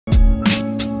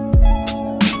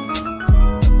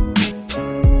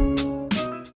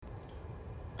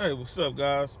Hey, what's up,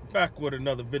 guys? Back with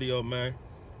another video, man.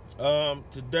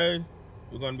 Today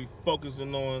we're gonna be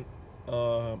focusing on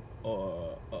a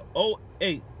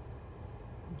 08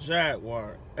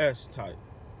 Jaguar S-Type,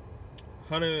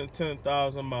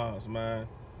 110,000 miles, man.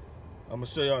 I'm gonna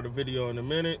show y'all the video in a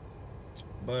minute,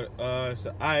 but it's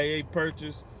an IAA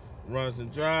purchase, runs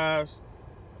and drives,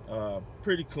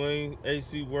 pretty clean.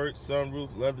 AC works,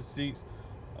 sunroof, leather seats.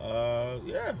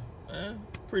 Yeah, man,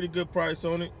 pretty good price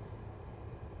on it.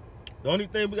 The only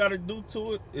thing we got to do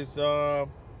to it is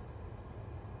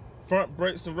front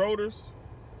brakes and rotors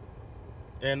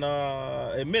and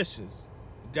emissions.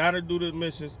 Got to do the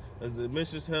emissions, as the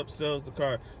emissions help sells the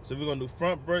car. So we're going to do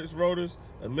front brakes, rotors,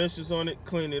 emissions on it,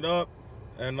 clean it up,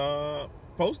 and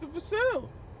post it for sale.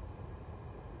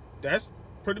 That's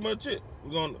pretty much it.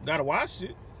 Got to wash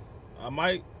it. I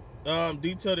might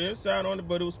detail the inside on it,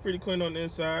 but it was pretty clean on the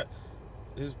inside.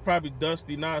 It's probably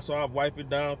dusty now, so I'll wipe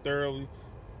it down thoroughly.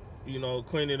 You know,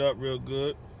 clean it up real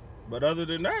good. But other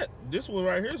than that, this one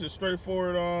right here is a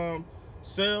straightforward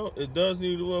sale. It does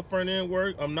need a little front end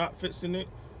work. I'm not fixing it,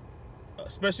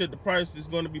 especially at the price it's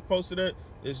going to be posted at.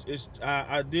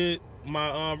 I did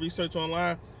my research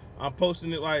online. I'm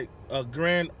posting it like a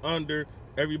grand under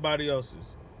everybody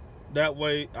else's. That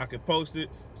way I can post it,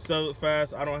 sell it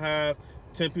fast. I don't have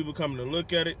 10 people coming to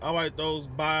look at it. I like those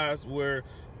buys where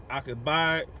I could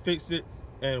buy it, fix it,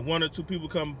 and 1 or 2 people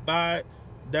come buy it.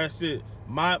 That's it.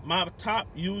 My top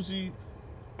usually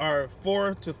are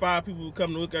 4 to 5 people who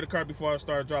come to look at a car before I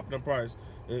start dropping the price.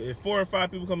 If 4 or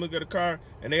 5 people come look at a car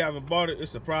and they haven't bought it,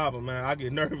 it's a problem, man. I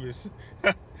get nervous.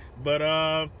 But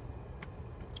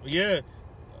yeah,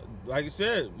 like I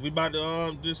said, we about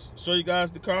to just show you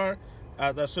guys the car.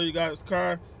 After I show you guys the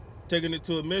car, taking it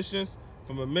to emissions,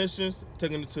 from emissions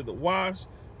taking it to the wash,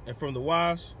 and from the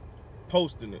wash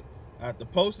posting it. After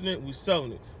posting it, we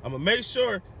selling it. I'm gonna make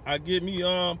sure I get me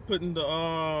putting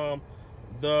the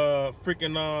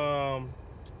freaking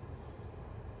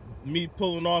me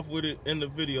pulling off with it in the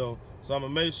video. So I'm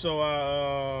gonna make sure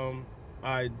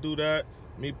I do that,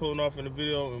 me pulling off in the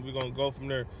video, and we're gonna go from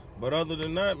there. But other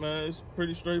than that, man, it's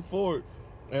pretty straightforward.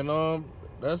 And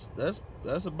that's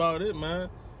about it, man.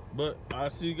 But I'll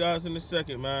see you guys in a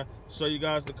second, man. Show you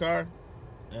guys the car,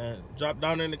 and drop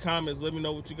down in the comments. Let me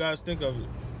know what you guys think of it.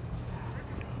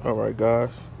 All right,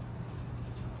 guys,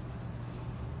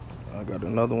 I got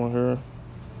another one here.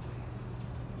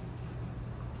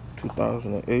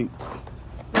 2008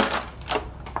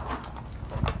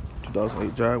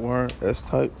 Jaguar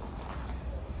S-Type.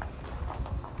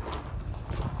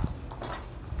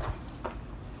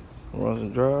 Runs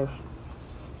and drives.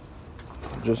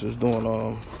 Just is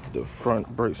doing the front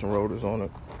brakes and rotors on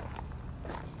it.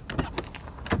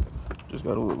 Just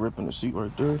got a little rip in the seat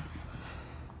right there.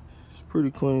 Pretty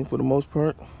clean for the most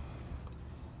part.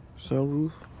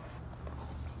 Sunroof,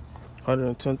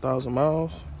 110,000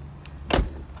 miles.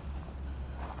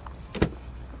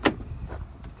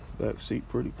 Back seat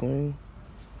pretty clean.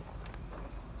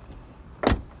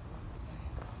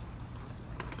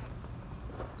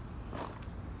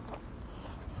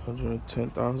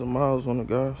 $110,000 miles on it,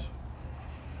 guys.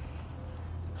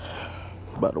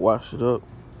 About to wash it up,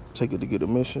 take it to get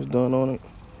emissions done on it,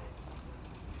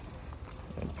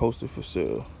 and post it for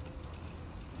sale.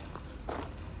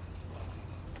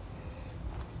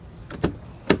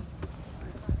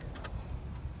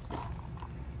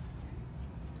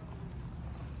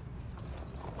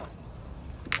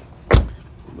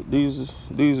 But these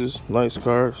is nice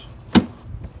cars.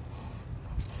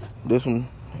 This one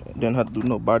didn't have to do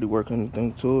no body work or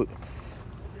anything to it.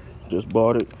 Just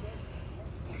bought it.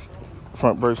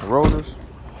 Front brakes and rotors.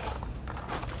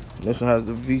 And this one has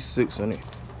the V6 in it.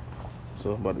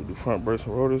 So I'm about to do front brakes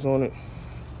and rotors on it.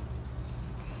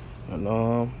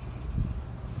 And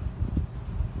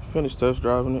finish test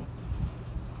driving it.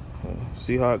 And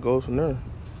see how it goes from there.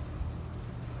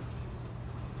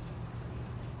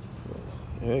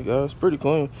 Yeah, guys, pretty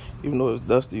clean. Even though it's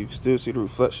dusty, you can still see the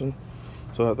reflection.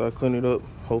 So after I clean it up,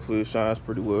 hopefully it shines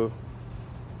pretty well.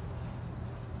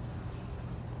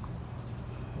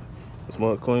 It's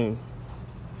more clean.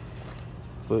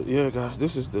 But yeah, guys,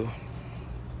 this is the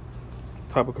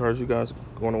type of cars you guys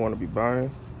are going to want to be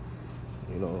buying,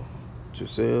 you know, to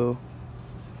sell.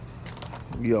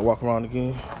 You gotta walk around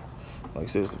again. Like I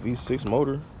said, it's a V6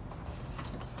 motor.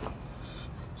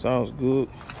 Sounds good.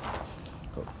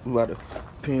 We about to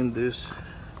pin this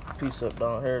piece up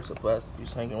down here. It's a plastic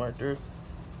piece hanging right there.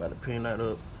 About to pin that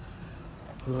up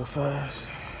real fast.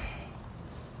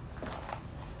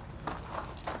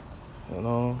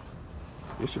 And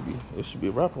it should be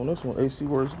a wrap on this one. AC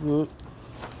works good.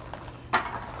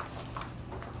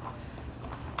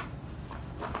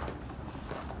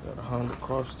 Honda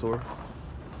Cross Tour.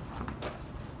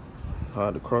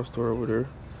 Honda Cross Tour over there.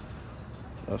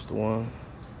 That's the one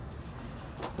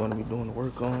I'm going to be doing the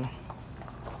work on.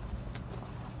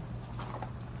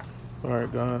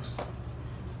 Alright guys,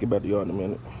 get back to y'all in a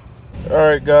minute.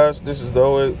 Alright guys, this is the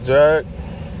 08 Jag.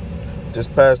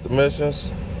 Just passed the missions.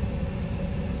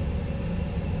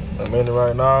 I'm in it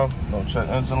right now. Don't check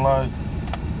engine light,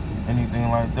 anything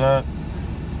like that.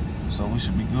 So we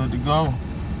should be good to go.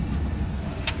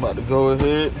 About to go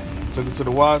ahead, took it to the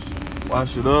wash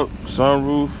it up,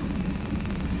 sunroof,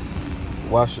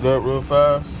 wash it up real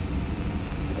fast.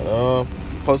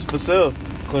 Post it for sale,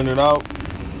 clean it out.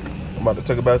 I'm about to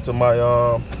take it back to my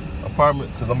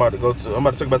apartment because I'm about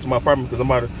to take it back to my apartment because I'm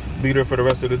about to be there for the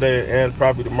rest of the day and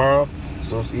probably tomorrow.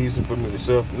 So it's easy for me to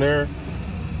sell from there.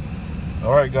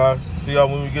 All right, guys. See y'all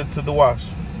when we get to the wash.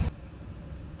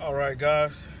 All right,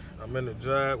 guys. I'm in the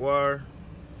Jaguar.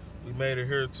 We made it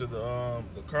here to the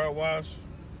car wash.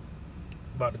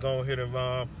 About to go ahead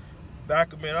and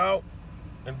vacuum it out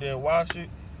and then wash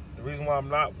it. The reason why I'm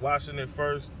not washing it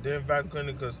first, then vacuum clean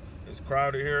it, because it's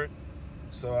crowded here.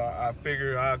 So I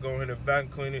figure I'll go ahead and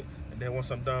vacuum clean it, and then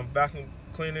once I'm done vacuum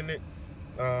cleaning it,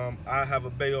 I have a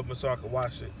bay open so I can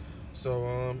wash it.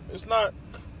 So it's not,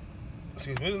 it's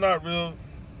not real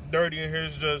dirty in here.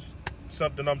 It's just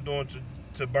something I'm doing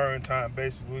to burn time,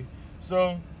 basically.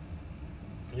 So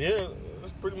yeah,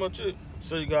 that's pretty much it.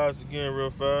 Show you guys again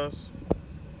real fast.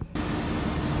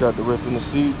 Got the rip in the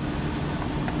seat.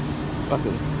 I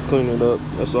can clean it up.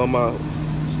 That's all my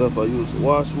stuff I use to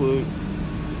wash with.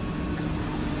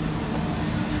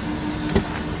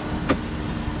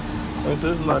 Like I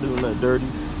said, it's not even that dirty.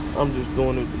 I'm just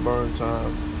doing it to burn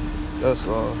time. That's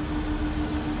all.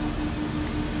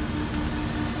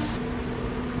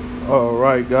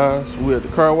 Alright guys, we're at the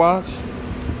car wash.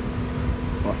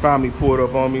 My family pulled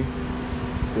up on me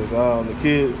because the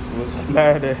kids was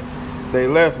mad that they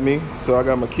left me. So I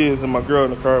got my kids and my girl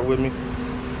in the car with me.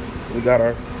 We got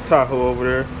our Tahoe over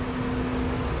there.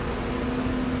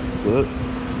 But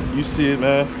you see it,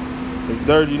 man. It's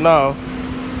dirty now.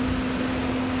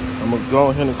 I'm gonna go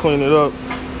ahead and clean it up.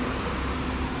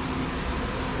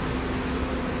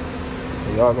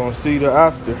 Y'all gonna see the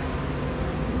after.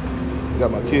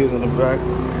 Got my kids in the back.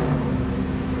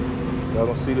 Y'all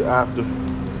gonna see the after.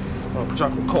 Oh,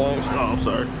 chocolate coins. Oh, I'm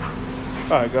sorry.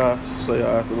 Alright guys, see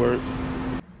y'all afterwards.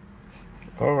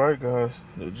 Alright guys,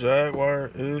 the Jaguar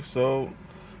is sold.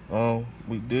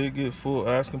 We did get full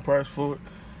asking price for it.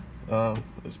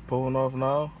 It's pulling off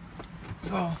now.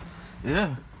 So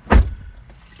yeah,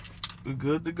 we're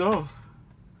good to go.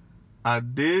 I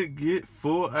did get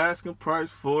full asking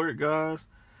price for it, guys.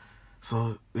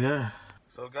 So yeah.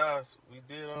 So guys, we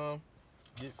did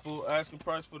get full asking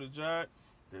price for the Jag.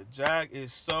 The Jag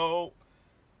is sold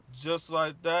just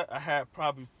like that. I had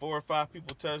probably 4 or 5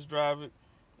 people test drive it.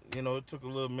 You know, it took a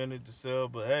little minute to sell,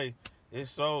 but hey,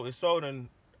 it's sold. It sold in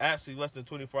actually less than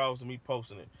 24 hours of me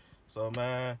posting it. So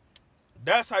man,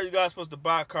 that's how you guys supposed to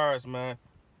buy cars, man.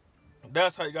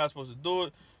 That's how you guys supposed to do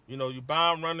it. You know, you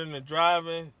buy them running and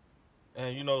driving,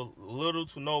 and you know, little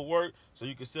to no work, so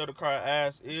you can sell the car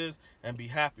as is and be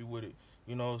happy with it.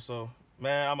 You know, so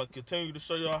man, I'm gonna continue to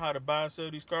show y'all how to buy and sell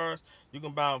these cars. You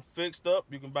can buy them fixed up,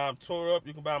 you can buy them tore up,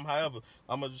 you can buy them however.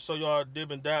 I'm gonna show y'all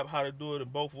dib and dab how to do it in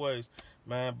both ways,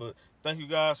 man. But thank you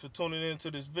guys for tuning in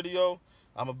to this video.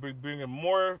 I'm gonna be bringing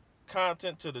more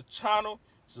content to the channel,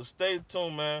 so stay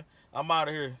tuned, man. I'm out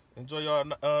of here. Enjoy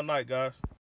y'all night, guys.